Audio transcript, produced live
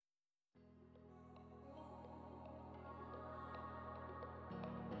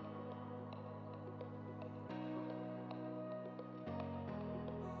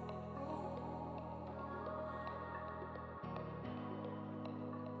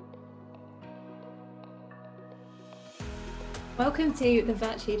Welcome to the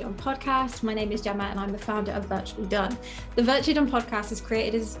Virtually Done podcast. My name is Gemma and I'm the founder of Virtually Done. The Virtually Done podcast is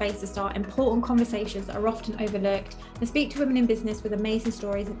created as a space to start important conversations that are often overlooked and speak to women in business with amazing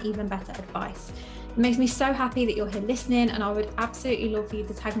stories and even better advice. It makes me so happy that you're here listening, and I would absolutely love for you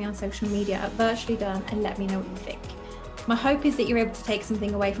to tag me on social media at Virtually Done and let me know what you think. My hope is that you're able to take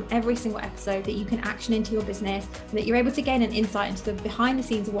something away from every single episode that you can action into your business, and that you're able to gain an insight into the behind the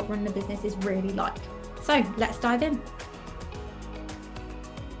scenes of what running a business is really like. So let's dive in.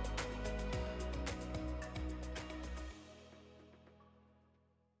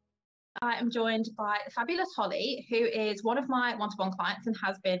 I am joined by the fabulous Holly, who is one of my one-to-one clients and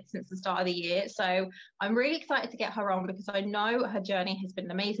has been since the start of the year. So I'm really excited to get her on because I know her journey has been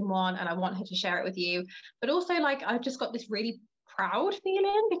an amazing one and I want her to share it with you. But also, I've just got this really proud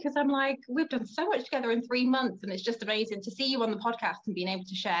feeling because I'm like, we've done so much together in 3 months, and it's just amazing to see you on the podcast and being able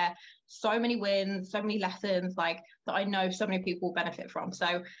to share so many wins, so many lessons that I know so many people will benefit from.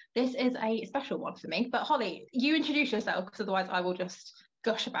 So this is a special one for me. But Holly, you introduce yourself because otherwise I will just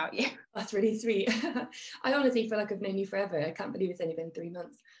gush about you. That's really sweet. I honestly feel like I've known you forever. I can't believe it's only been 3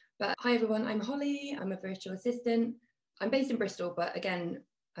 months. But hi everyone, I'm Holly. I'm a virtual assistant. I'm based in Bristol, but again,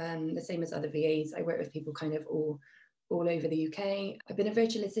 the same as other VAs, I work with people kind of all over the UK. I've been a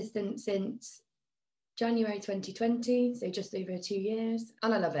virtual assistant since January 2020, so just over 2 years,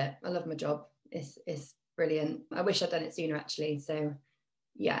 and I love it. I love my job. It's brilliant. I wish I'd done it sooner actually. So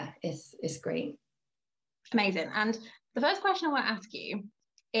yeah, it's great. Amazing. And the first question I want to ask you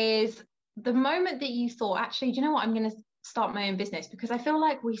is the moment that you thought, actually, do you know what, I'm going to start my own business? Because I feel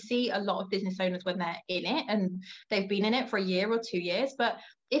like we see a lot of business owners when they're in it and they've been in it for a year or 2 years. But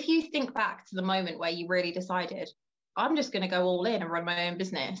if you think back to the moment where you really decided, I'm just going to go all in and run my own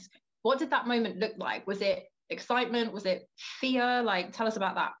business, what did that moment look like? Was it excitement? Was it fear? Tell us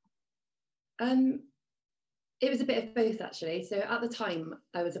about that. It was a bit of both actually. So at the time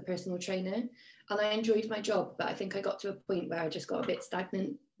I was a personal trainer and I enjoyed my job, but I think I got to a point where I just got a bit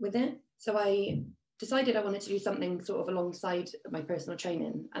stagnant with it. So I decided I wanted to do something sort of alongside my personal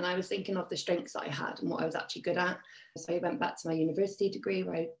training. And I was thinking of the strengths that I had and what I was actually good at. So I went back to my university degree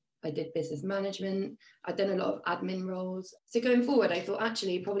where I did business management. I'd done a lot of admin roles. So going forward, I thought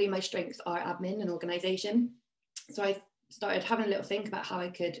actually probably my strengths are admin and organisation. So I started having a little think about how I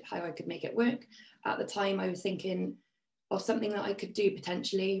could make it work. At the time, I was thinking of something that I could do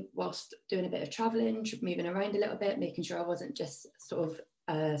potentially whilst doing a bit of travelling, moving around a little bit, making sure I wasn't just sort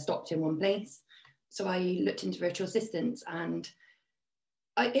of stopped in one place. So I looked into virtual assistants, and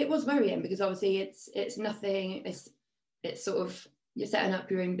it was worrying because obviously it's nothing. It's sort of you're setting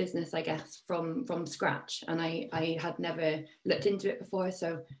up your own business, I guess, from scratch. And I had never looked into it before,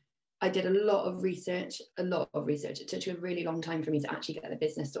 so I did a lot of research. It took a really long time for me to actually get the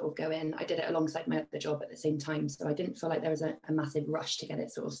business sort of going. I did it alongside my other job at the same time, so I didn't feel like there was a massive rush to get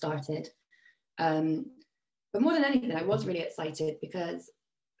it sort of started. But more than anything, I was really excited because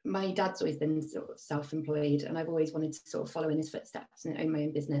my dad's always been sort of self-employed, and I've always wanted to sort of follow in his footsteps and own my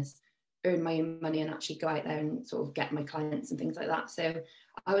own business, earn my own money, and actually go out there and sort of get my clients and things like that. So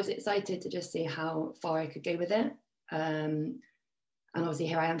I was excited to just see how far I could go with it. And obviously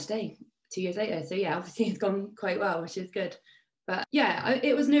here I am today, 2 years later. So yeah, obviously it's gone quite well, which is good. But yeah,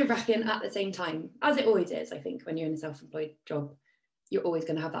 it was nerve-wracking at the same time, as it always is. I think when you're in a self-employed job, you're always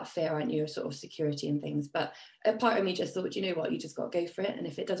going to have that fear, aren't you, of sort of security and things. But a part of me just thought, you know what, you just got to go for it. And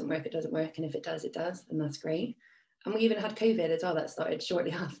if it doesn't work, it doesn't work. And if it does, it does. And that's great. And we even had COVID as well that started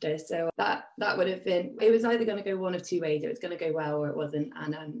shortly after. So that would have been, it was either going to go one of two ways. It was going to go well or it wasn't.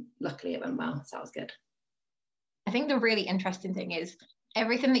 And luckily it went well. So that was good. I think the really interesting thing is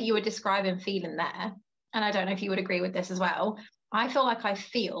everything that you were describing feeling there, and I don't know if you would agree with this as well, I feel like I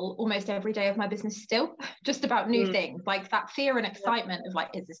feel almost every day of my business still, just about new things, like that fear and excitement of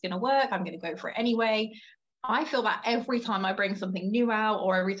is this going to work? I'm going to go for it anyway. I feel that every time I bring something new out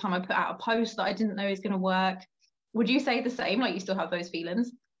or every time I put out a post that I didn't know is going to work. Would you say the same? You still have those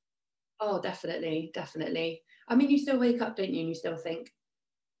feelings? Oh, definitely. I mean, you still wake up, don't you? And you still think,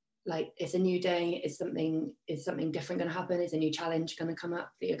 it's a new day, is something different going to happen, is a new challenge going to come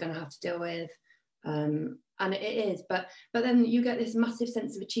up that you're going to have to deal with, and it is, but then you get this massive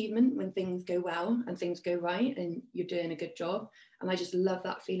sense of achievement when things go well and things go right and you're doing a good job. And I just love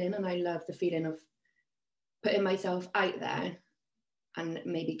that feeling, and I love the feeling of putting myself out there and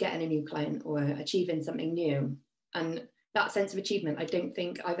maybe getting a new client or achieving something new. And that sense of achievement I don't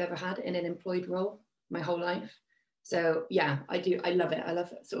think I've ever had in an employed role my whole life. So yeah, I do. I love it. I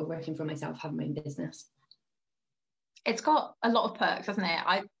love sort of working for myself, having my own business. It's got a lot of perks, hasn't it?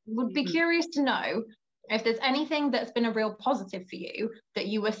 I would be curious to know, if there's anything that's been a real positive for you that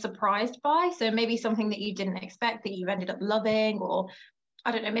you were surprised by, so maybe something that you didn't expect that you've ended up loving, or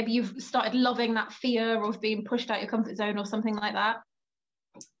I don't know, maybe you've started loving that fear of being pushed out your comfort zone or something like that.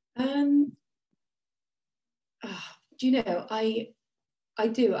 Do you know, I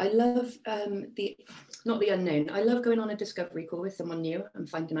do. I love not the unknown. I love going on a discovery call with someone new and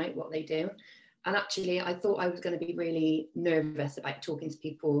finding out what they do. And actually, I thought I was going to be really nervous about talking to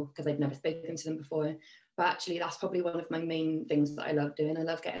people because I'd never spoken to them before. But actually, that's probably one of my main things that I love doing. I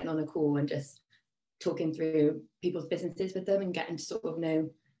love getting on a call and just talking through people's businesses with them and getting to sort of know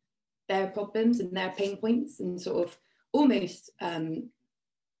their problems and their pain points and sort of almost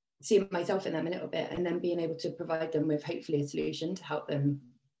seeing myself in them a little bit, and then being able to provide them with hopefully a solution to help them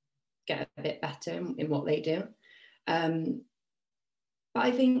get a bit better in what they do. But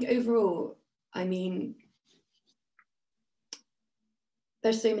I think overall, I mean,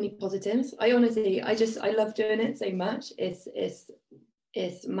 there's so many positives. I honestly, I love doing it so much.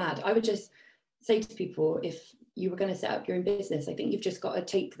 It's mad. I would just say to people, if you were going to set up your own business, I think you've just got to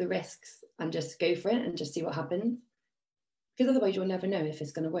take the risks and just go for it and just see what happens. Because otherwise you'll never know if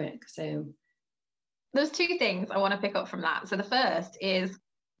it's going to work. So there's two things I want to pick up from that. So the first is,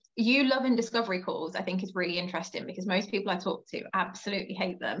 you loving discovery calls, I think, is really interesting, because most people I talk to absolutely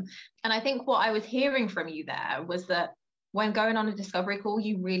hate them. And I think what I was hearing from you there was that when going on a discovery call,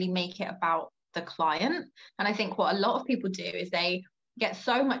 you really make it about the client. And I think what a lot of people do is they get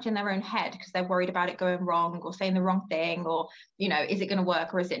so much in their own head because they're worried about it going wrong or saying the wrong thing, or, you know, is it going to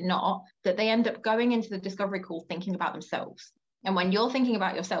work or is it not, that they end up going into the discovery call thinking about themselves. And when you're thinking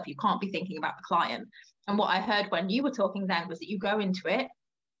about yourself, you can't be thinking about the client. And what I heard when you were talking then was that you go into it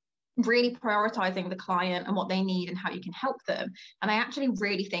really prioritizing the client and what they need and how you can help them. And I actually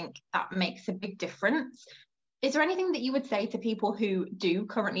really think that makes a big difference. Is there anything that you would say to people who do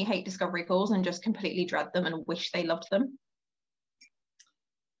currently hate discovery calls and just completely dread them and wish they loved them?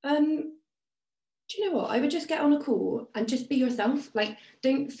 Do you know what? I would just get on a call and just be yourself. Like,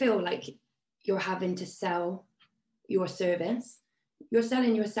 don't feel like you're having to sell your service. You're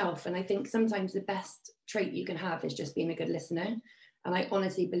selling yourself. And I think sometimes the best trait you can have is just being a good listener. And I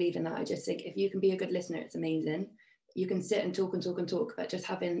honestly believe in that. I just think if you can be a good listener, it's amazing. You can sit and talk and talk and talk, but just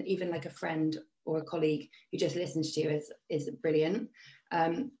having even like a friend or a colleague who just listens to you is brilliant.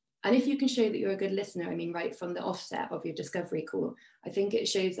 And if you can show that you're a good listener, I mean, right from the offset of your discovery call, I think it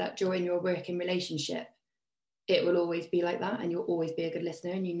shows that during your working relationship, it will always be like that, and you'll always be a good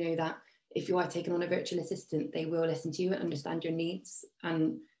listener. And you know that if you are taking on a virtual assistant, they will listen to you and understand your needs,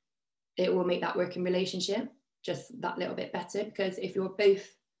 and it will make that working relationship just that little bit better. Because if you're both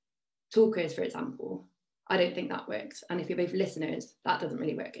talkers, for example, I don't think that works. And if you're both listeners, that doesn't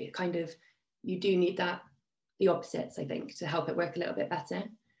really work. It kind of, you do need that, the opposites, I think, to help it work a little bit better.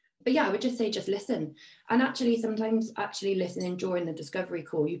 But yeah, I would just say just listen. And actually, sometimes actually listening during the discovery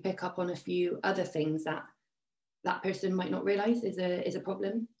call, you pick up on a few other things that that person might not realize is a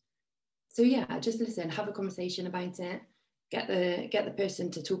problem. So yeah, just listen, have a conversation about it, get the person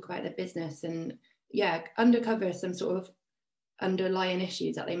to talk about their business, and yeah, uncover some sort of underlying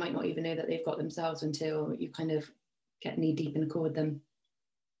issues that they might not even know that they've got themselves until you kind of get knee deep in the call with them.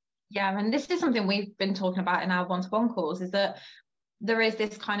 Yeah, and this is something we've been talking about in our one-to-one calls, is that there is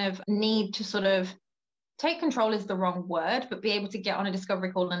this kind of need to sort of take control is the wrong word, but be able to get on a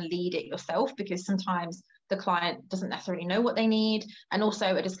discovery call and lead it yourself, because sometimes the client doesn't necessarily know what they need. And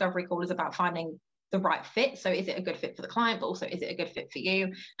also a discovery call is about finding the right fit. So is it a good fit for the client, but also is it a good fit for you?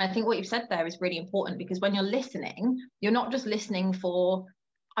 And I think what you've said there is really important, because when you're listening, you're not just listening for,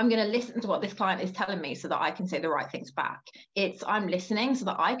 I'm going to listen to what this client is telling me so that I can say the right things back. It's, I'm listening so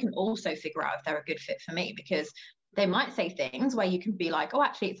that I can also figure out if they're a good fit for me, because they might say things where you can be like, oh,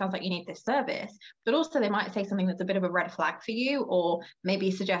 actually, it sounds like you need this service. But also they might say something that's a bit of a red flag for you, or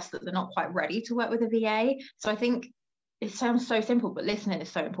maybe suggest that they're not quite ready to work with a VA. So I think it sounds so simple, but listening is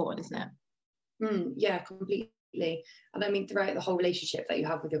so important, isn't it? Yeah, completely. And I mean, throughout the whole relationship that you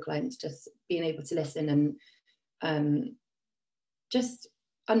have with your clients, just being able to listen and just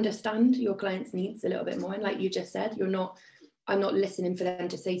understand your client's needs a little bit more. And like you just said, I'm not listening for them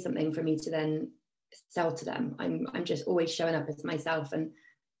to say something for me to then sell to them. I'm just always showing up as myself, and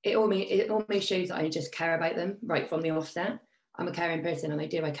it almost shows that I just care about them right from the offset. I'm a caring person, and I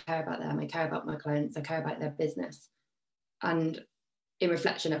care about them. I care about my clients. I care about their business, and in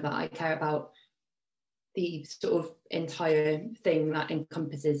reflection of that, I care about the sort of entire thing that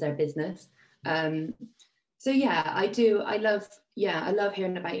encompasses their business. So yeah, I do. I love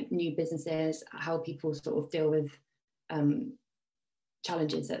hearing about new businesses, how people sort of deal with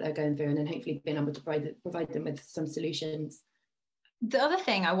challenges that they're going through, and then hopefully being able to provide them with some solutions. The other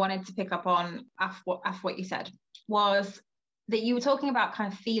thing I wanted to pick up on after what you said was that you were talking about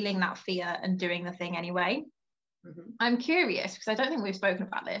kind of feeling that fear and doing the thing anyway. I'm curious because I don't think we've spoken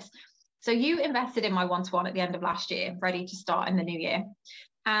about this. So you invested in my one-to-one at the end of last year, ready to start in the new year.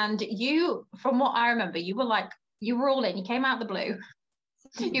 And you, from what I remember, you were all in, you came out of the blue.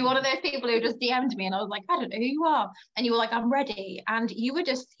 You're one of those people who just DM'd me and I was like, I don't know who you are. And you were like, I'm ready. And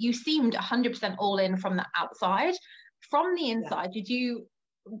you seemed 100% all in from the outside. From the inside, did you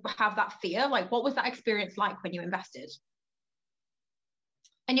have that fear? Like, what was that experience like when you invested?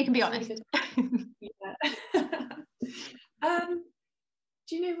 And you can be honest.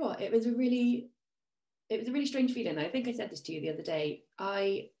 Do you know what? It was a really strange feeling. I think I said this to you the other day.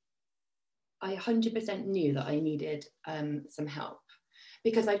 I 100% knew that I needed some help,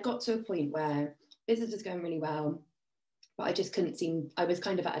 because I'd got to a point where business was going really well, but I just couldn't seem, I was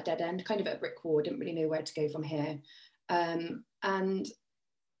kind of at a dead end, kind of at a brick wall, didn't really know where to go from here. And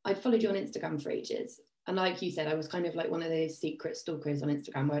I'd followed you on Instagram for ages. And like you said, I was kind of like one of those secret stalkers on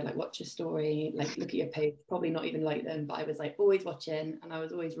Instagram where I'd like watch your story, like look at your posts, probably not even like them, but I was like always watching and I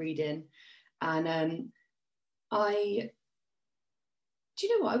was always reading. And do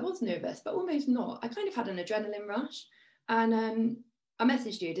you know what? I was nervous, but almost not. I kind of had an adrenaline rush. And I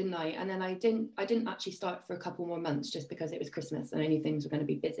messaged you, didn't I? And then I didn't actually start for a couple more months just because it was Christmas and I knew things were going to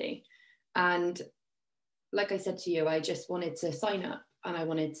be busy. And like I said to you, I just wanted to sign up and I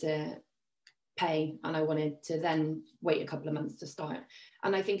wanted to pay and I wanted to then wait a couple of months to start.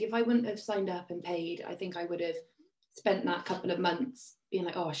 And I think if I wouldn't have signed up and paid, I think I would have spent that couple of months being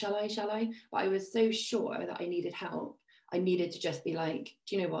like, oh, shall I? But I was so sure that I needed help. I needed to just be like,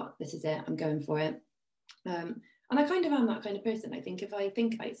 do you know what? This is it. I'm going for it. And I kind of am that kind of person. I think if I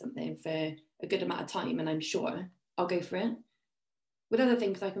think about something for a good amount of time and I'm sure, I'll go for it. With other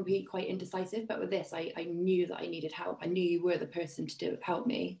things, I can be quite indecisive. But with this, I knew that I needed help. I knew you were the person to help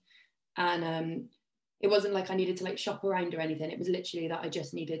me. And it wasn't like I needed to like shop around or anything. It was literally that I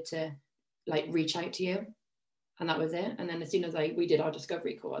just needed to like reach out to you, and that was it. And then as soon as we did our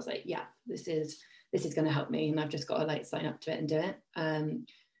discovery call, I was like, yeah, this is going to help me, and I've just got to like sign up to it and do it.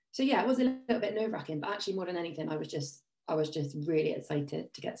 So yeah, it was a little bit nerve-wracking, but actually more than anything, I was just really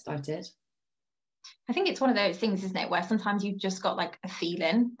excited to get started. I think it's one of those things, isn't it, where sometimes you've just got like a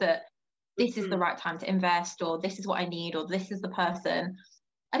feeling that this is the right time to invest, or this is what I need, or this is the person.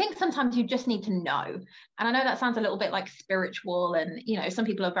 I think sometimes you just need to know. And I know that sounds a little bit like spiritual, and, you know, some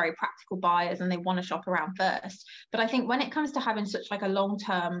people are very practical buyers and they want to shop around first. But I think when it comes to having such like a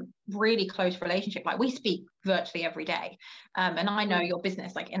long-term, really close relationship, like we speak virtually every day, and I know your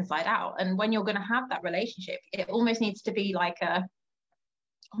business like inside out. And when you're going to have that relationship, it almost needs to be like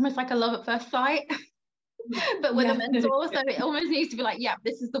almost like a love at first sight. But with a mentor, so it almost needs to be like, yeah,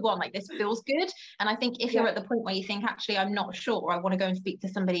 this is the one, like this feels good. And I think if you're at the point where you think, actually, I'm not sure, I want to go and speak to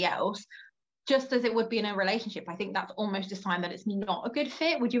somebody else, just as it would be in a relationship, I think that's almost a sign that it's not a good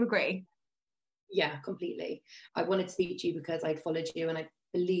fit. Would you agree? Yeah, completely. I wanted to speak to you because I'd followed you and I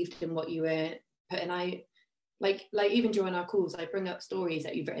believed in what you were putting out. Like even during our calls, I bring up stories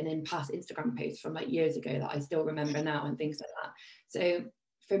that you've written in past Instagram posts from like years ago that I still remember now and things like that. So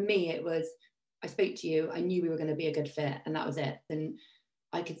for me, it was, I spoke to you, I knew we were going to be a good fit, and that was it. And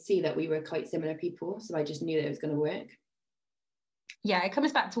I could see that we were quite similar people, so I just knew that it was going to work. Yeah, it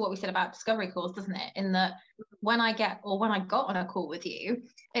comes back to what we said about discovery calls, doesn't it? In that when I got on a call with you,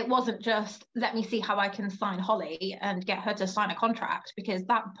 it wasn't just let me see how I can sign Holly and get her to sign a contract, because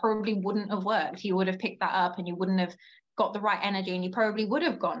that probably wouldn't have worked. You would have picked that up and you wouldn't have got the right energy, and you probably would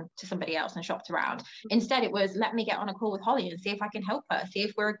have gone to somebody else and shopped around. Instead, it was let me get on a call with Holly and see if I can help her, see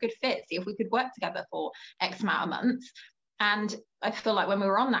if we're a good fit, see if we could work together for X amount of months. And I feel like when we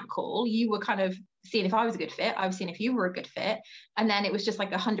were on that call, you were kind of seeing if I was a good fit, I was seeing if you were a good fit, and then it was just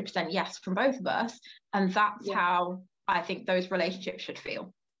like 100% yes from both of us. And that's how I think those relationships should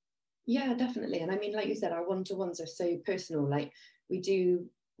feel. Yeah, definitely. And I mean, like you said, our one-to-ones are so personal. Like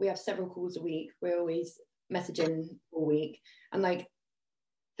we have several calls a week, we're always messaging all week, and like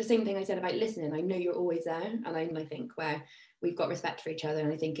the same thing I said about listening, I know you're always there, and I think where we've got respect for each other,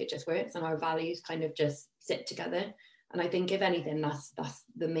 and I think it just works, and our values kind of just sit together. And I think if anything, that's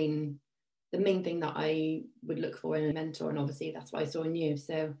the main thing that I would look for in a mentor, and obviously that's what I saw in you.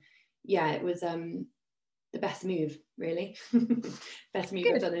 So yeah, it was the best move, really. Best move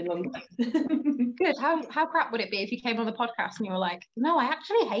I've done in a long time. Good. How crap would it be if you came on the podcast and you were like, no, I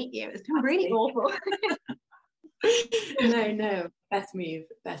actually hate you, it's been really awful? No, best move.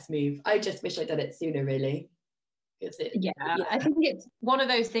 I just wish I'd done it sooner, really. I think it's one of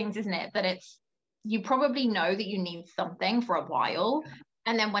those things, isn't it, that it's, you probably know that you need something for a while,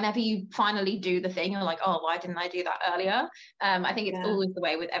 And then whenever you finally do the thing, you're like, oh, why didn't I do that earlier? I think it's always the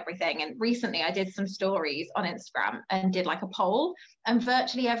way with everything. And recently I did some stories on Instagram and did like a poll, and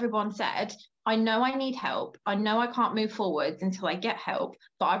virtually everyone said, I know I need help. I know I can't move forwards until I get help,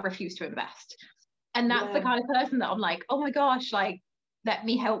 but I refuse to invest. And that's the kind of person that I'm like, oh my gosh, like, let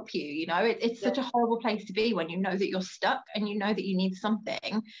me help you. You know, it's such a horrible place to be when you know that you're stuck and you know that you need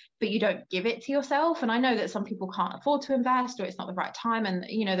something, but you don't give it to yourself. And I know that some people can't afford to invest, or it's not the right time. And,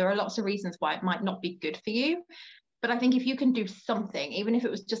 you know, there are lots of reasons why it might not be good for you. But I think if you can do something, even if it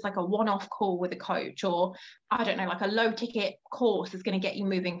was just like a one-off call with a coach, or I don't know, like a low ticket course is going to get you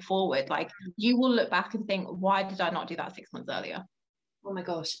moving forward, like you will look back and think, why did I not do that 6 months earlier? Oh my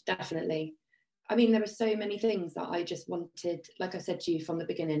gosh, definitely. I mean, there were so many things that I just wanted, like I said to you from the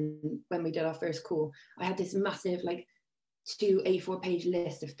beginning, when we did our first call, I had this massive, like 2 A4 page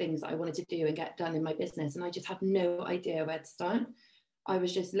list of things that I wanted to do and get done in my business. And I just had no idea where to start. I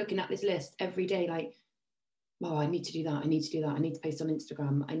was just looking at this list every day, like, oh, I need to do that. I need to do that. I need to post on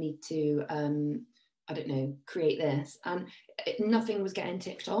Instagram. I need to, I don't know, create this. And nothing was getting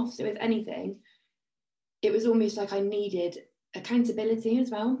ticked off. So if anything, it was almost like I needed accountability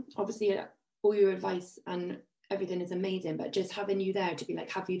as well. Obviously, all your advice and everything is amazing, but just having you there to be like,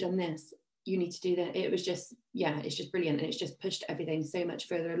 have you done this? You need to do that. It was just, yeah, it's just brilliant. And it's just pushed everything so much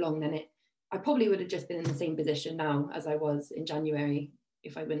further along than I probably would have just been in the same position now as I was in January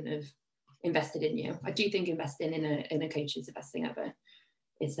if I wouldn't have invested in you. I do think investing in a coach is the best thing ever.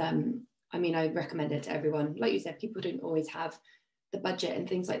 It's I mean, I recommend it to everyone. Like you said, people don't always have the budget and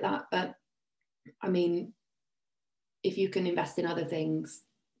things like that, but I mean, if you can invest in other things,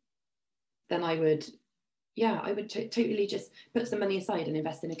 then I would totally just put some money aside and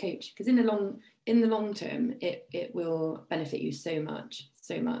invest in a coach, because in the long term it will benefit you so much.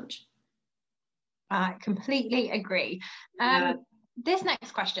 I completely agree. This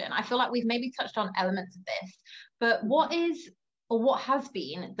next question, I feel like we've maybe touched on elements of this, but what is, or what has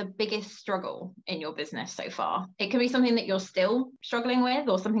been, the biggest struggle in your business so far? It can be something that you're still struggling with,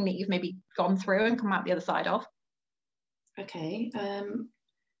 or something that you've maybe gone through and come out the other side of. Okay.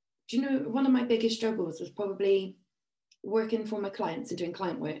 Do you know, one of my biggest struggles was probably working for my clients and doing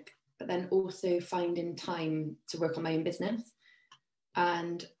client work, but then also finding time to work on my own business.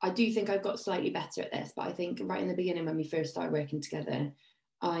 And I do think I've got slightly better at this, but I think right in the beginning when we first started working together,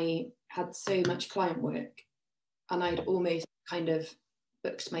 I had so much client work and I'd almost kind of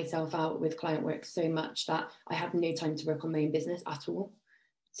booked myself out with client work so much that I had no time to work on my own business at all.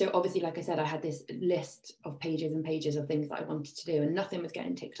 So obviously, like I said, I had this list of pages and pages of things that I wanted to do, and nothing was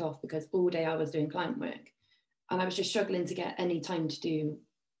getting ticked off because all day I was doing client work. And I was just struggling to get any time to do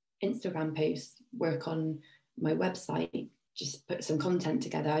Instagram posts, work on my website, just put some content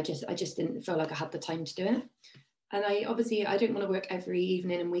together. I just didn't feel like I had the time to do it. And I didn't want to work every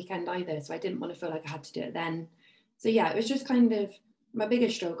evening and weekend either. So I didn't want to feel like I had to do it then. So yeah, it was just kind of my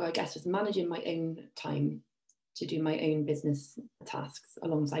biggest struggle, I guess, was managing my own time to do my own business tasks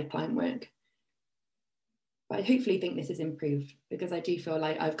alongside client work. But I hopefully think this has improved, because I do feel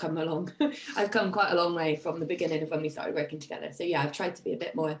like I've come along. I've come quite a long way from the beginning of when we started working together. So yeah, I've tried to be a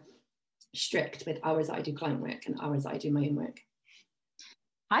bit more strict with hours that I do client work and hours that I do my own work.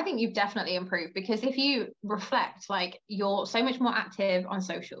 I think you've definitely improved, because if you reflect, like, you're so much more active on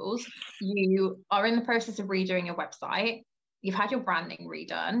socials, you are in the process of redoing your website, you've had your branding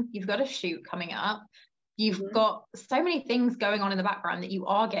redone, you've got a shoot coming up, you've got so many things going on in the background that you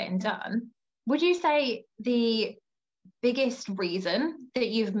are getting done. Would you say the biggest reason that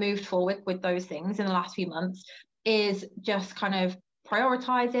you've moved forward with those things in the last few months is just kind of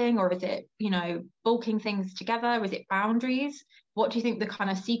prioritizing, or is it, you know, bulking things together? Is it boundaries? What do you think the kind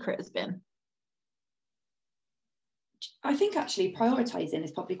of secret has been? I think actually prioritizing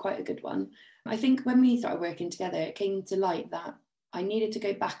is probably quite a good one. I think when we started working together, it came to light that I needed to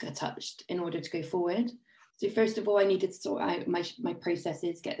go back a touch in order to go forward. So first of all, I needed to sort out my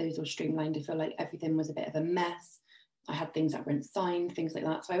processes, get those all streamlined. I feel like everything was a bit of a mess. I had things that weren't signed, things like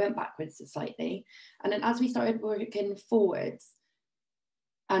that. So I went backwards slightly. And then as we started working forwards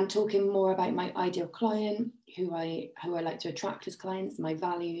and talking more about my ideal client, who I like to attract as clients, my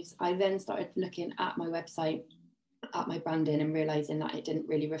values, I then started looking at my website, at my branding, and realizing that it didn't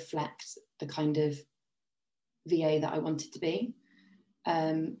really reflect the kind of VA that I wanted to be.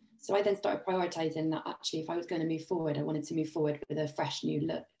 So I then started prioritizing that actually, if I was going to move forward, I wanted to move forward with a fresh new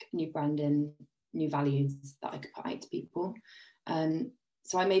look, new branding, new values that I could put out to people.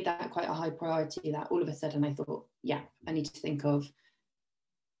 So I made that quite a high priority, that all of a sudden I thought, yeah, I need to think of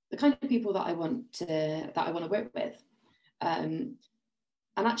the kind of people that I want to work with.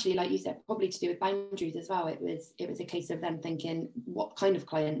 And actually, like you said, probably to do with boundaries as well, it was a case of them thinking, what kind of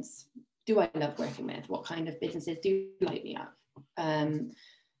clients do I love working with? What kind of businesses do light me up?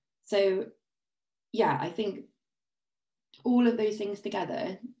 So yeah, I think all of those things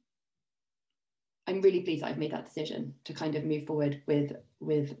together, I'm really pleased that I've made that decision to kind of move forward with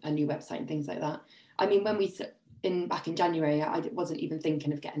a new website and things like that. I mean, when back in January, I wasn't even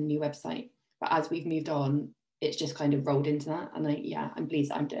thinking of getting a new website, but as we've moved on, it's just kind of rolled into that. And I'm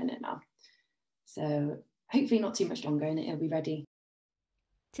pleased that I'm doing it now. So hopefully not too much longer and it'll be ready.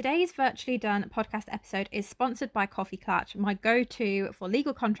 Today's Virtually Done podcast episode is sponsored by Coffee Clutch, my go-to for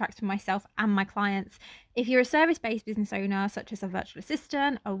legal contracts for myself and my clients. If you're a service-based business owner, such as a virtual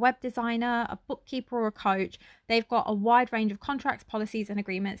assistant, a web designer, a bookkeeper, or a coach, they've got a wide range of contracts, policies, and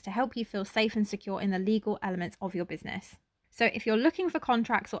agreements to help you feel safe and secure in the legal elements of your business. So if you're looking for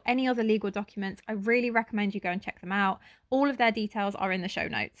contracts or any other legal documents, I really recommend you go and check them out. All of their details are in the show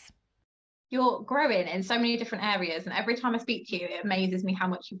notes. You're growing in so many different areas, and every time I speak to you, it amazes me how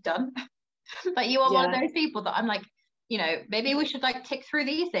much you've done. Like you are one of those people that I'm like, maybe we should like tick through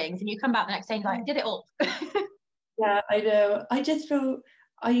these things, and you come back the next day and like, I did it all. Yeah, I know. I just feel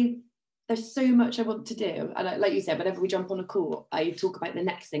there's so much I want to do, and like you said, whenever we jump on a call, I talk about the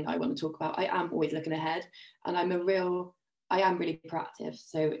next thing I want to talk about. I am always looking ahead, and I am really proactive.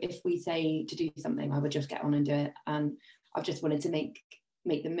 So if we say to do something, I would just get on and do it. And I've just wanted to make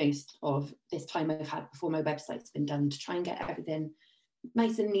the most of this time I've had before my website's been done, to try and get everything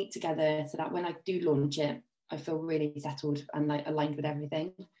nice and neat together, so that when I do launch it, I feel really settled and like aligned with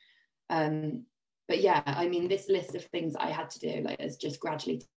everything. But yeah, I mean, this list of things I had to do like has just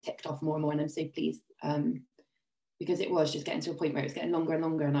gradually ticked off more and more, and I'm so pleased, because it was just getting to a point where it was getting longer and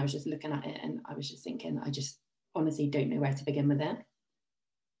longer, and I was just looking at it and I was just thinking, I just honestly don't know where to begin with it.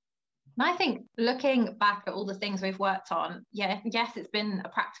 And I think looking back at all the things we've worked on, yes, it's been a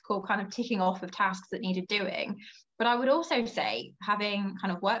practical kind of ticking off of tasks that needed doing. But I would also say, having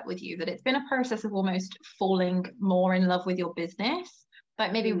kind of worked with you, that it's been a process of almost falling more in love with your business,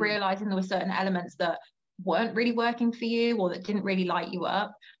 like maybe realizing there were certain elements that weren't really working for you or that didn't really light you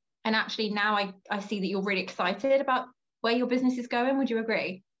up. And actually now I see that you're really excited about where your business is going. Would you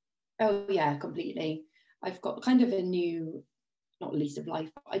agree? Oh yeah, completely. I've got kind of a new, not lease of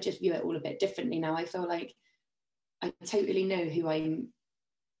life, but I just view it all a bit differently now. I feel like I totally know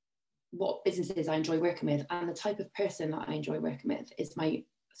what businesses I enjoy working with, and the type of person that I enjoy working with is my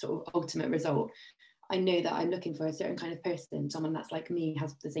sort of ultimate result. I know that I'm looking for a certain kind of person, someone that's like me,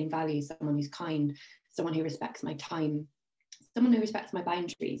 has the same values, someone who's kind, someone who respects my time, someone who respects my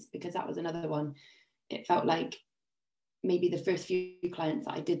boundaries, because that was another one. It felt like maybe the first few clients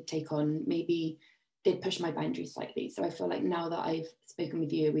that I did take on maybe did push my boundaries slightly. So I feel like now that I've spoken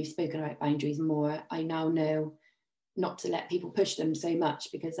with you, we've spoken about boundaries more, I now know not to let people push them so much,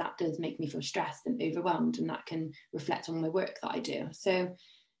 because that does make me feel stressed and overwhelmed, and that can reflect on my work that I do. So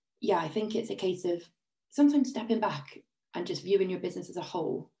yeah, I think it's a case of sometimes stepping back and just viewing your business as a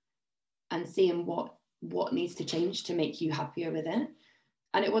whole and seeing what needs to change to make you happier with it.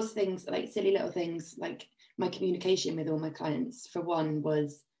 And it was things like silly little things, like my communication with all my clients, for one,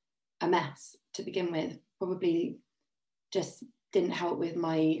 was a mess to begin with. Probably just didn't help with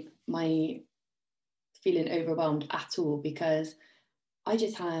my feeling overwhelmed at all, because I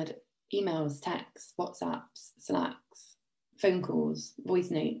just had emails, texts, WhatsApps, Slacks, phone calls,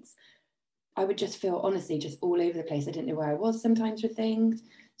 voice notes. I would just feel honestly just all over the place. I didn't know where I was sometimes with things.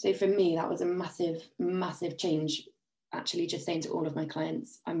 So for me, that was a massive, massive change. Actually, just saying to all of my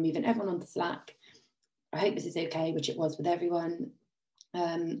clients, I'm moving everyone onto Slack. I hope this is okay, which it was with everyone.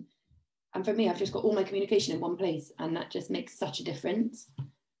 And for me, I've just got all my communication in one place, and that just makes such a difference.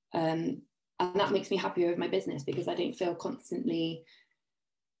 And that makes me happier with my business, because I don't feel constantly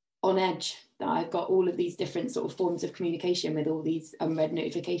on edge that I've got all of these different sort of forms of communication with all these unread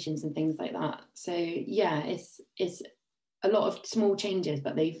notifications and things like that. So yeah, it's a lot of small changes,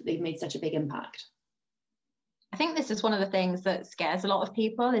 but they've made such a big impact. I think this is one of the things that scares a lot of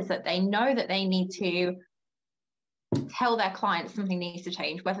people, is that they know that they need to tell their clients something needs to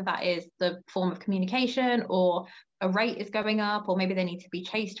change, whether that is the form of communication, or a rate is going up, or maybe they need to be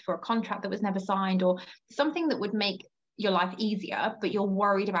chased for a contract that was never signed, or something that would make your life easier, but you're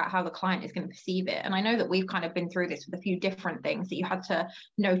worried about how the client is going to perceive it. And I know that we've kind of been through this with a few different things that you had to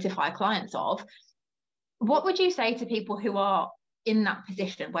notify clients of. What would you say to people who are in that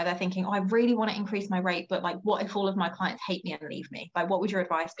position where they're thinking, oh, I really want to increase my rate, but like, what if all of my clients hate me and leave me? Like, what would your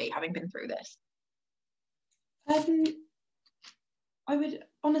advice be, having been through this? I would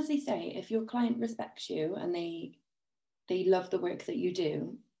honestly say, if your client respects you and they love the work that you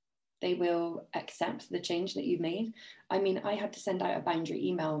do, they will accept the change that you've made. I mean, I had to send out a boundary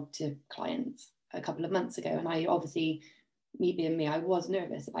email to clients a couple of months ago, and I obviously, me being me, I was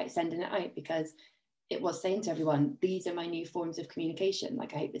nervous about sending it out because it was saying to everyone, these are my new forms of communication.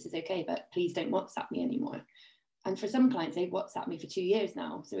 Like, I hope this is okay, but please don't WhatsApp me anymore. And for some clients, they've WhatsApped me for 2 years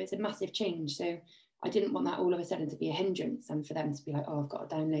now. So it's a massive change. So I didn't want that all of a sudden to be a hindrance and for them to be like, oh, I've got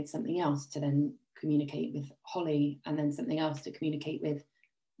to download something else to then communicate with Holly, and then something else to communicate with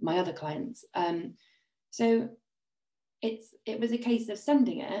my other clients. So it was a case of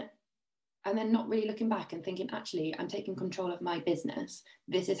sending it and then not really looking back and thinking, actually, I'm taking control of my business.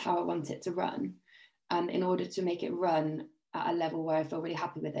 This is how I want it to run. And in order to make it run at a level where I feel really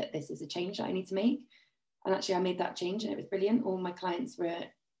happy with it, this is a change that I need to make. And actually, I made that change and it was brilliant. All my clients were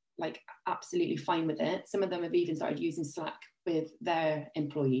like absolutely fine with it. Some of them have even started using Slack with their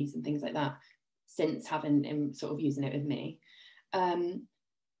employees and things like that since having sort of using it with me. And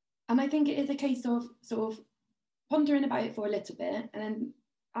I think it is a case of sort of pondering about it for a little bit and then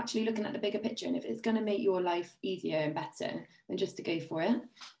actually looking at the bigger picture, and if it's going to make your life easier and better, then just to go for it,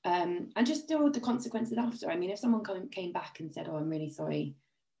 and just deal with the consequences after. I mean, if someone came back and said, oh, I'm really sorry,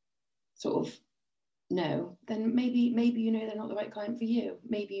 sort of no, then maybe you know they're not the right client for you.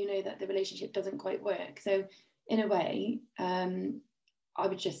 Maybe you know that the relationship doesn't quite work. So in a way, I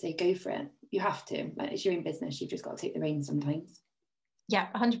would just say go for it. You have to. Like, it's your own business. You've just got to take the reins sometimes. Yeah,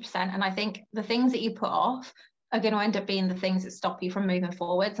 100%. And I think the things that you put off are going to end up being the things that stop you from moving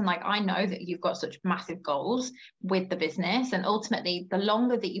forwards. And like, I know that you've got such massive goals with the business, and ultimately the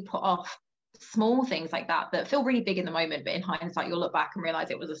longer that you put off small things like that feel really big in the moment, but in hindsight you'll look back and realize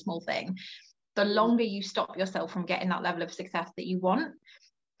it was a small thing, the longer you stop yourself from getting that level of success that you want.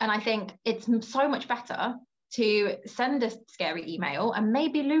 And I think it's so much better to send a scary email and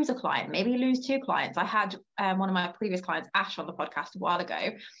maybe lose a client, maybe lose 2 clients. I had one of my previous clients, Ash, on the podcast a while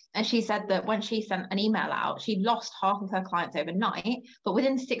ago, and she said that when she sent an email out, she'd lost half of her clients overnight, but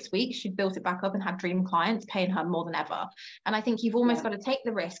within 6 weeks, she'd built it back up and had dream clients paying her more than ever. And I think you've almost got to take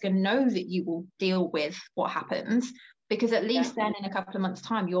the risk and know that you will deal with what happens, because at least then in a couple of months'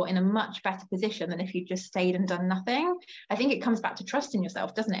 time, you're in a much better position than if you just stayed and done nothing. I think it comes back to trusting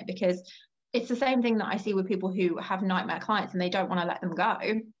yourself, doesn't it? Because it's the same thing that I see with people who have nightmare clients and they don't want to let them go.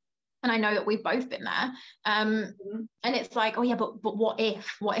 And I know that we've both been there. And it's like, oh yeah, but what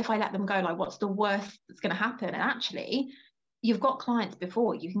if I let them go? Like, what's the worst that's going to happen? And actually, you've got clients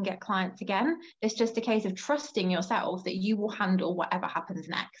before, you can get clients again. It's just a case of trusting yourself that you will handle whatever happens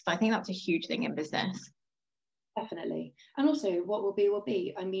next. I think that's a huge thing in business. Definitely. And also, what will be will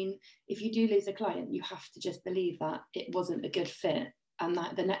be. I mean, if you do lose a client, you have to just believe that it wasn't a good fit, and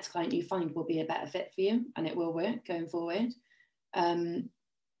that the next client you find will be a better fit for you and it will work going forward.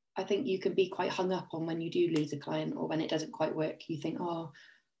 I think you can be quite hung up on when you do lose a client or when it doesn't quite work. You think, oh,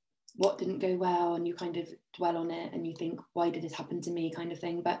 what didn't go well? And you kind of dwell on it and you think, why did this happen to me, kind of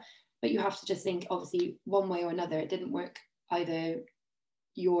thing. But you have to just think, obviously, one way or another, it didn't work either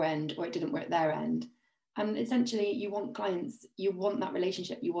your end or it didn't work their end. And essentially, you want clients, you want that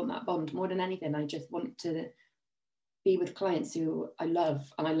relationship, you want that bond more than anything. I just want to be with clients who I love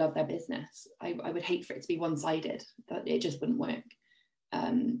and I love their business. I would hate for it to be one-sided, that it just wouldn't work.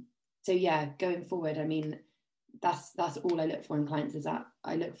 So yeah, going forward, I mean, that's all I look for in clients, is that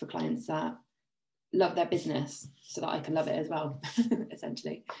I look for clients that love their business so that I can love it as well,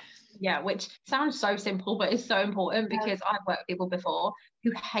 essentially. Yeah, which sounds so simple, but it's so important, because I've worked with people before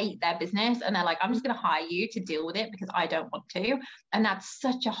who hate their business and they're like, I'm just going to hire you to deal with it because I don't want to. And that's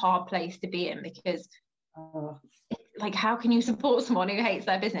such a hard place to be in, because like, how can you support someone who hates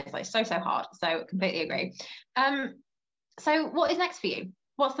their business? Like, so hard. So completely agree. So what is next for you?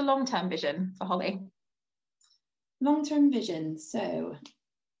 What's the long-term vision for Holly? Long-term vision. So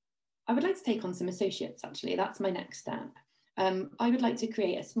I would like to take on some associates, actually. That's my next step. I would like to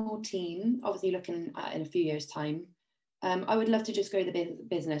create a small team, obviously looking at in a few years' time. I would love to just grow the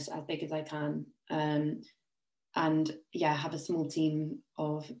business as big as I can. And yeah, have a small team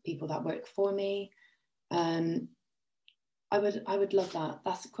of people that work for me. I would love that.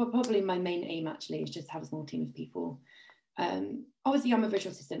 That's probably my main aim, actually, is just have a small team of people. Obviously, I'm a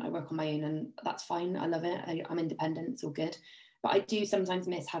virtual assistant. I work on my own, and that's fine. I love it. I'm independent. It's all good. But I do sometimes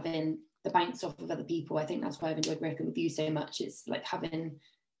miss having the bounce off of other people. I think that's why I've enjoyed working with you so much. It's like having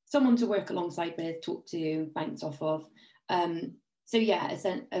someone to work alongside with, talk to, bounce off of. So yeah,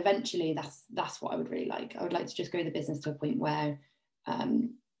 eventually that's what I would really like. I would like to just grow the business to a point where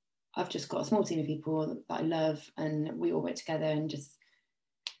I've just got a small team of people that I love, and we all work together and just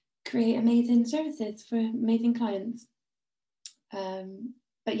create amazing services for amazing clients.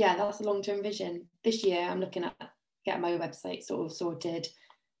 But yeah, that's a long-term vision. This year I'm looking at getting my website sort of sorted,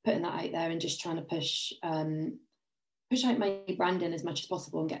 putting that out there and just trying to push out my branding as much as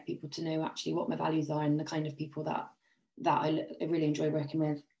possible and get people to know actually what my values are and the kind of people that I really enjoy working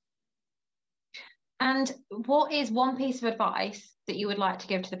with. And what is one piece of advice that you would like to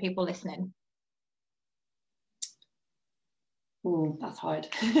give to the people listening? Oh, that's hard.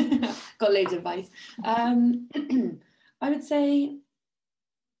 Got loads of advice. I would say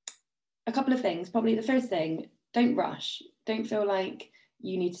a couple of things. Probably the first thing, don't rush. Don't feel like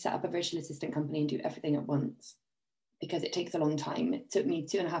you need to set up a virtual assistant company and do everything at once, because it takes a long time. It took me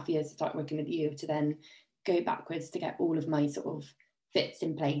 2.5 years to start working with you to then go backwards to get all of my sort of bits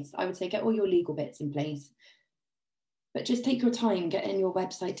in place. I would say get all your legal bits in place, but just take your time getting your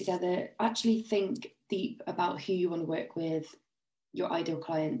website together. Actually think deep about who you want to work with, your ideal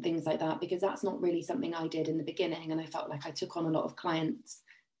client, things like that, because that's not really something I did in the beginning. And I felt like I took on a lot of clients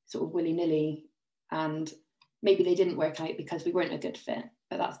sort of willy-nilly, and maybe they didn't work out because we weren't a good fit,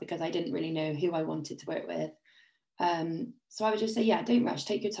 but that's because I didn't really know who I wanted to work with. So I would just say, yeah, don't rush,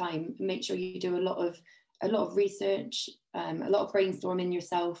 take your time, make sure you do a lot of research, a lot of brainstorming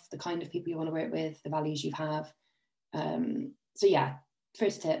yourself, the kind of people you want to work with, the values you have. So yeah,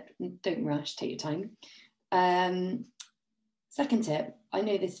 first tip, don't rush, take your time. Second tip, I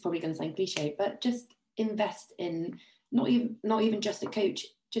know this is probably going to sound cliche, but just invest in, not even just a coach,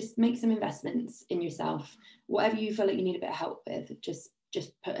 just make some investments in yourself. Whatever you feel like you need a bit of help with, just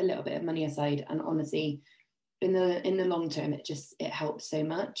put a little bit of money aside. And honestly, in the long term, it helps so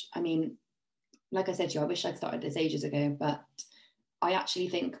much. I mean, like I said to you, I wish I'd started this ages ago, but I actually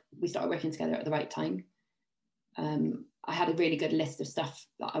think we started working together at the right time. I had a really good list of stuff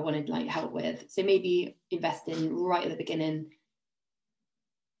that I wanted like help with. So maybe invest in right at the beginning.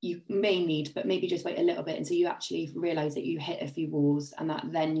 You may need, but maybe just wait a little bit until you actually realize that you hit a few walls and that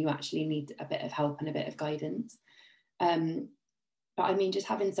then you actually need a bit of help and a bit of guidance. But I mean, just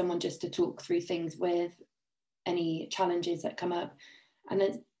having someone just to talk through things with, any challenges that come up,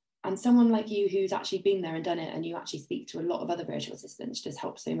 and someone like you who's actually been there and done it, and you actually speak to a lot of other virtual assistants, just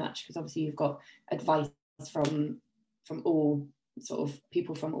helps so much, because obviously you've got advice from all sort of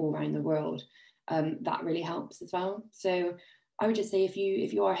people from all around the world. That really helps as well. So I would just say, if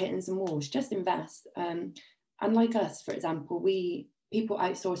you are hitting some walls, just invest. And like us, for example, people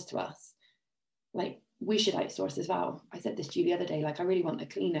outsource to us. Like, we should outsource as well. I said this to you the other day, like, I really want a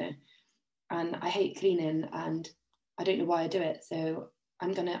cleaner, and I hate cleaning, and I don't know why I do it. So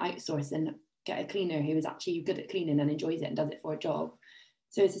I'm going to outsource and get a cleaner who is actually good at cleaning and enjoys it and does it for a job.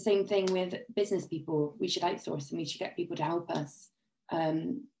 So it's the same thing with business people. We should outsource, and we should get people to help us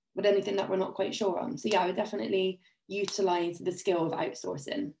with anything that we're not quite sure on. So yeah, I would definitely utilize the skill of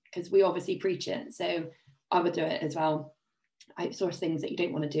outsourcing, because we obviously preach it. So I would do it as well. Outsource things that you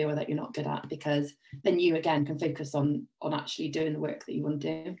don't want to do or that you're not good at, because then you again can focus on actually doing the work that you want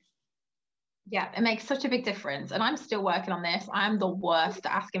to do. Yeah, it makes such a big difference. And I'm still working on this. I'm the worst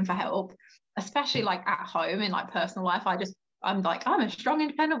at asking for help, especially like at home in like personal life. I'm like, I'm a strong,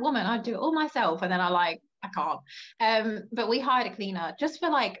 independent woman. I do it all myself. And then I can't. But we hired a cleaner just for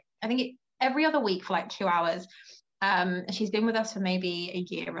like, I think every other week for like 2 hours. She's been with us for maybe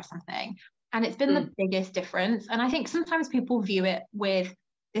a year or something. And it's been the biggest difference. And I think sometimes people view it with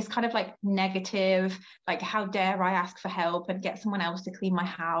this kind of like negative, like, how dare I ask for help and get someone else to clean my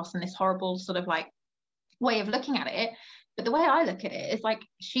house, and this horrible sort of like way of looking at it. But the way I look at it is like,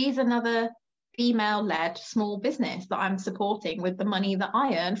 she's another female-led small business that I'm supporting with the money that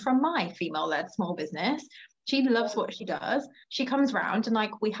I earn from my female-led small business. She loves what she does. She comes round and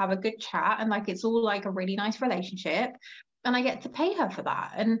like, we have a good chat, and like, it's all like a really nice relationship, and I get to pay her for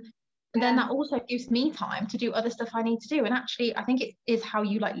that. And then that also gives me time to do other stuff I need to do. And actually, I think it is how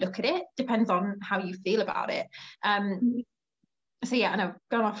you like look at it, depends on how you feel about it. So yeah, I know,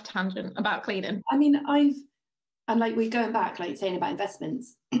 going off tangent about cleaning. I mean, and like, we're going back, like saying about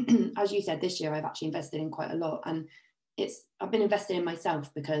investments, as you said, this year I've actually invested in quite a lot, and I've been investing in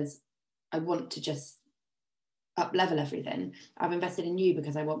myself because I want to just up level everything. I've invested in you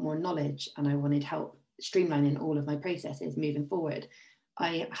because I want more knowledge, and I wanted help streamlining all of my processes moving forward.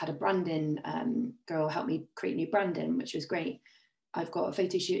 I had a branding girl help me create new branding, which was great. I've got a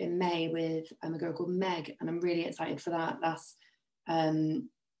photo shoot in May with a girl called Meg, and I'm really excited for that. That's a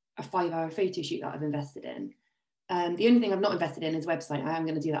 5-hour photo shoot that I've invested in. The only thing I've not invested in is website. I am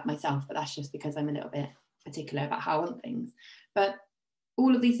going to do that myself, but that's just because I'm a little bit particular about how I want things. But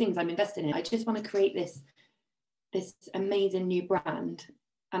all of these things I'm investing in, I just want to create this amazing new brand,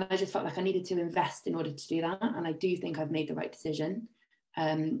 and I just felt like I needed to invest in order to do that, and I do think I've made the right decision.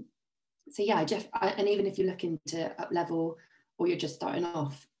 So yeah, and even if you're looking to up level or you're just starting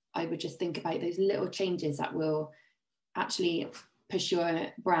off, I would just think about those little changes that will actually push your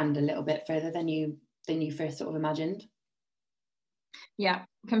brand a little bit further than you first sort of imagined. Yeah,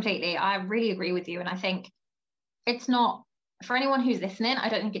 completely. I really agree with you. And I think it's not, for anyone who's listening, I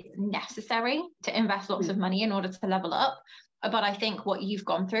don't think it's necessary to invest lots of money in order to level up. But I think what you've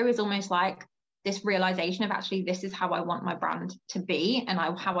gone through is almost like this realization of actually, this is how I want my brand to be, and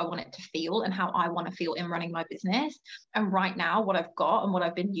how I want it to feel, and how I want to feel in running my business. And right now, what I've got and what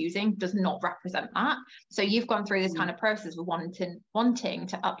I've been using does not represent that. So you've gone through this kind of process of wanting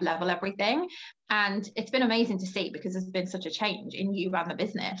to up level everything. And it's been amazing to see, because there's been such a change in you and the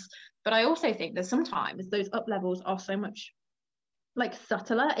business. But I also think that sometimes those up levels are so much like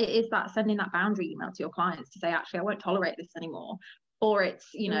subtler. It is that sending that boundary email to your clients to say, actually, I won't tolerate this anymore. Or it's,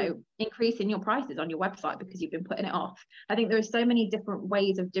 you know, increasing your prices on your website because you've been putting it off. I think there are so many different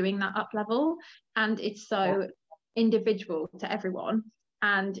ways of doing that up level, and it's so individual to everyone.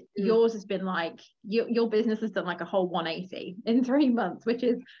 And yours has been like, your business has done like a whole 180 in 3 months, which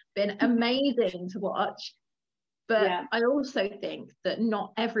has been amazing to watch. But I also think that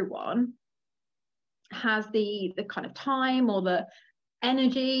not everyone has the kind of time or the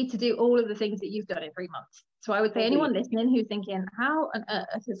energy to do all of the things that you've done in 3 months. So I would say anyone listening who's thinking, how on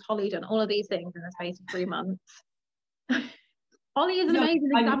earth has Holly done all of these things in the space of 3 months? Holly is an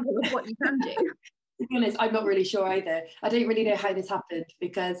amazing example of what you can do. To be honest, I'm not really sure either. I don't really know how this happened,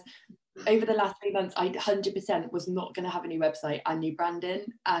 because over the last 3 months, I 100% was not going to have a new website and new branding,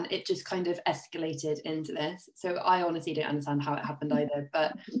 and it just kind of escalated into this. So I honestly don't understand how it happened either,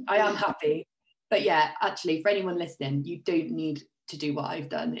 but I am happy. But yeah, actually, for anyone listening, you don't need to do what I've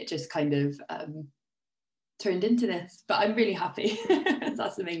done. It just kind of turned into this, but I'm really happy.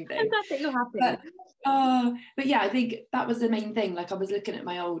 That's the main thing. Fantastic, you're happy. But yeah, I think that was the main thing. Like, I was looking at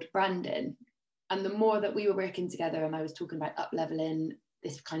my old branding, and the more that we were working together and I was talking about up leveling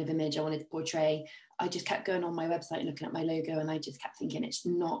this kind of image I wanted to portray, I just kept going on my website and looking at my logo, and I just kept thinking it's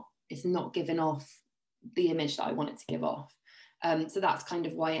not giving off the image that I want it to give off. So that's kind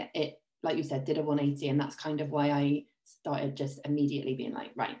of why it, like you said, did a 180, and that's kind of why I started just immediately being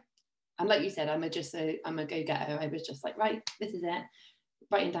like, right. And like you said, I'm a go-getter. I was just like, right, this is it.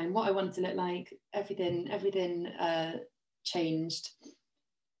 Writing down what I wanted to look like, everything changed.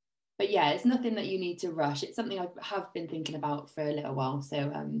 But yeah, it's nothing that you need to rush. It's something I have been thinking about for a little while.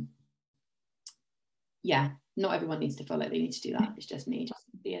 So yeah, not everyone needs to feel like they need to do that. It's just me, just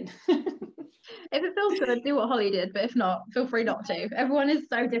being. If it feels good, do what Holly did, but if not, feel free not to. Everyone is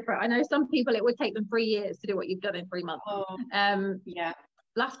so different. I know some people, it would take them 3 years to do what you've done in 3 months. Yeah.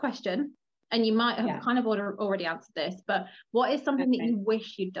 Last question, and you might have kind of already answered this, but what is something that you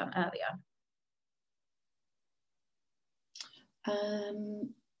wish you'd done earlier?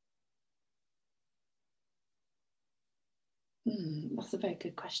 That's a very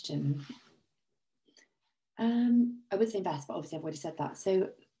good question. I would say invest, but obviously I've already said that. So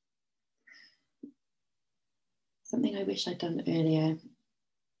something I wish I'd done earlier.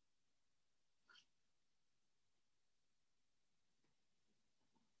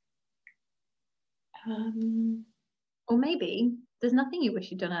 Or maybe there's nothing you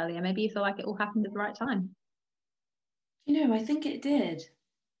wish you'd done earlier. Maybe you feel like it all happened at the right time. You know, I think it did.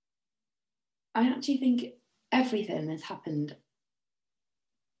 I actually think everything has happened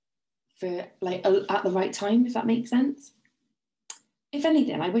for like at the right time, if that makes sense. If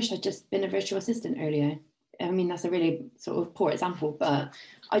anything, I wish I'd just been a virtual assistant earlier. I mean, that's a really sort of poor example, but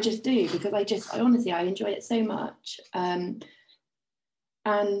I just do, because I honestly enjoy it so much. And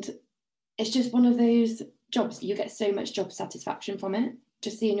it's just one of those jobs, you get so much job satisfaction from it.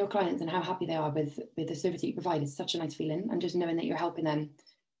 Just seeing your clients and how happy they are with the service that you provide is such a nice feeling. And just knowing that you're helping them,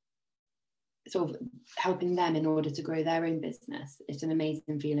 sort of helping them in order to grow their own business, it's an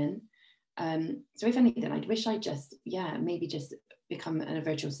amazing feeling. So if anything, I'd wish I just, maybe just become a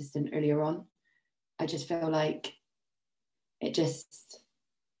virtual assistant earlier on. I just feel like it just,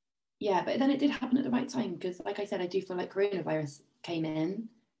 but then it did happen at the right time, because like I said, I do feel like coronavirus came in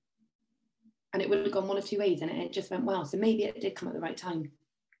and it would have gone one of two ways, and it just went well. So maybe it did come at the right time.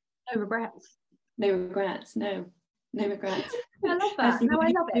 No regrets. No regrets. No regrets. I love that. No, I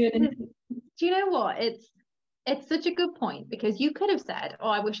love it. Do you know what? It's such a good point, because you could have said, oh,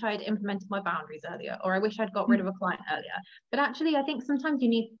 I wish I'd implemented my boundaries earlier, or I wish I'd got rid of a client earlier. But actually, I think sometimes you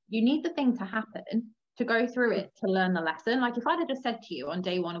need the thing to happen to go through it, to learn the lesson. Like if I'd have just said to you on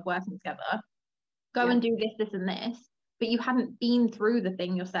day one of working together, go and do this and this, but you hadn't been through the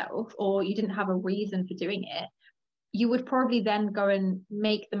thing yourself, or you didn't have a reason for doing it, you would probably then go and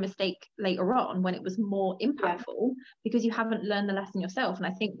make the mistake later on when it was more impactful, because you haven't learned the lesson yourself. And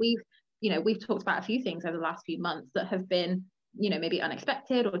I think we've talked about a few things over the last few months that have been, maybe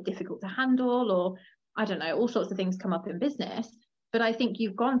unexpected or difficult to handle, or I don't know, all sorts of things come up in business. but I think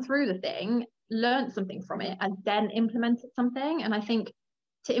you've gone through the thing, learned something from it, and then implemented something. And I think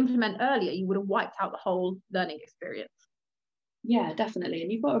to implement earlier, you would have wiped out the whole learning experience. Yeah, definitely.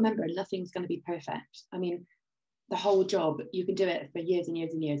 And you've got to remember, nothing's going to be perfect. I mean, the whole job, you can do it for years and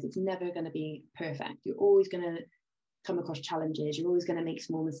years and years. It's never going to be perfect. You're always going to come across challenges. You're always going to make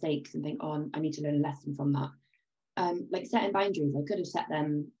small mistakes and think, oh, I need to learn a lesson from that. Like setting boundaries, I could have set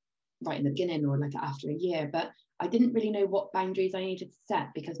them right in the beginning or like after a year, but I didn't really know what boundaries I needed to set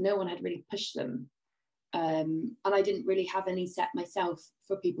because no one had really pushed them. And I didn't really have any set myself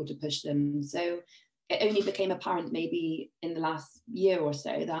for people to push them. So it only became apparent maybe in the last year or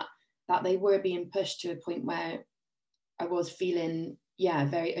so that they were being pushed to a point where I was feeling,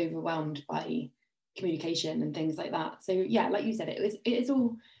 very overwhelmed by communication and things like that. So yeah, like you said, it's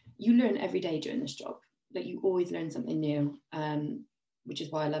all, you learn every day during this job. Like you always learn something new, which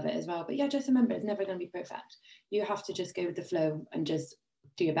is why I love it as well. But yeah, just remember, it's never going to be perfect. You have to just go with the flow and just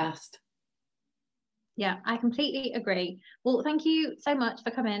do your best. Yeah, I completely agree. Well, thank you so much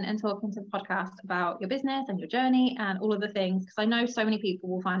for coming and talking to the podcast about your business and your journey and all of the things, because I know so many people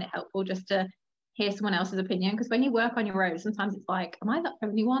will find it helpful just to hear someone else's opinion, because when you work on your own, sometimes it's like, am I the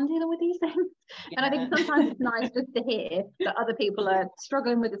only one dealing with these things? Yeah. And I think sometimes it's nice just to hear that other people are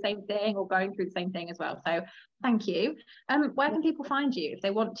struggling with the same thing or going through the same thing as well. So thank you. Where can people find you if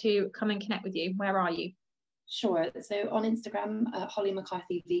they want to come and connect with you? Where are you? Sure. So on Instagram, Holly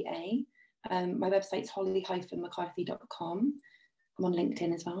McCarthy VA. My website's holly-mccarthy.com. I'm on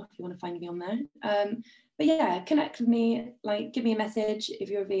LinkedIn as well if you want to find me on there. But yeah, connect with me, like give me a message if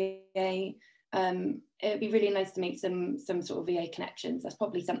you're a VA. It'd be really nice to make some sort of VA connections. That's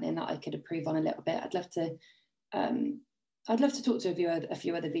probably something that I could improve on a little bit. I'd love to talk to a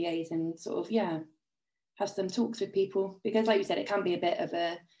few other VAs and sort of have some talks with people, because like you said, it can be a bit of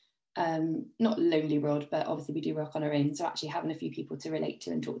a not lonely world, but obviously we do work on our own, so actually having a few people to relate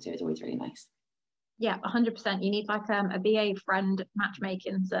to and talk to is always really nice. Yeah, 100%. You need like a VA friend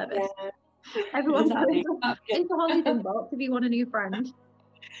matchmaking service. Yeah. Everyone's exactly. Into Holly's inbox if you want a new friend.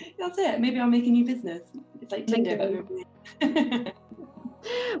 That's it. Maybe I'll make a new business. It's like Tinder.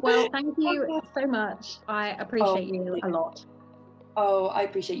 Well, thank you so much. I appreciate you a lot. Oh, I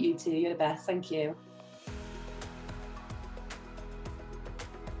appreciate you too. You're the best. Thank you.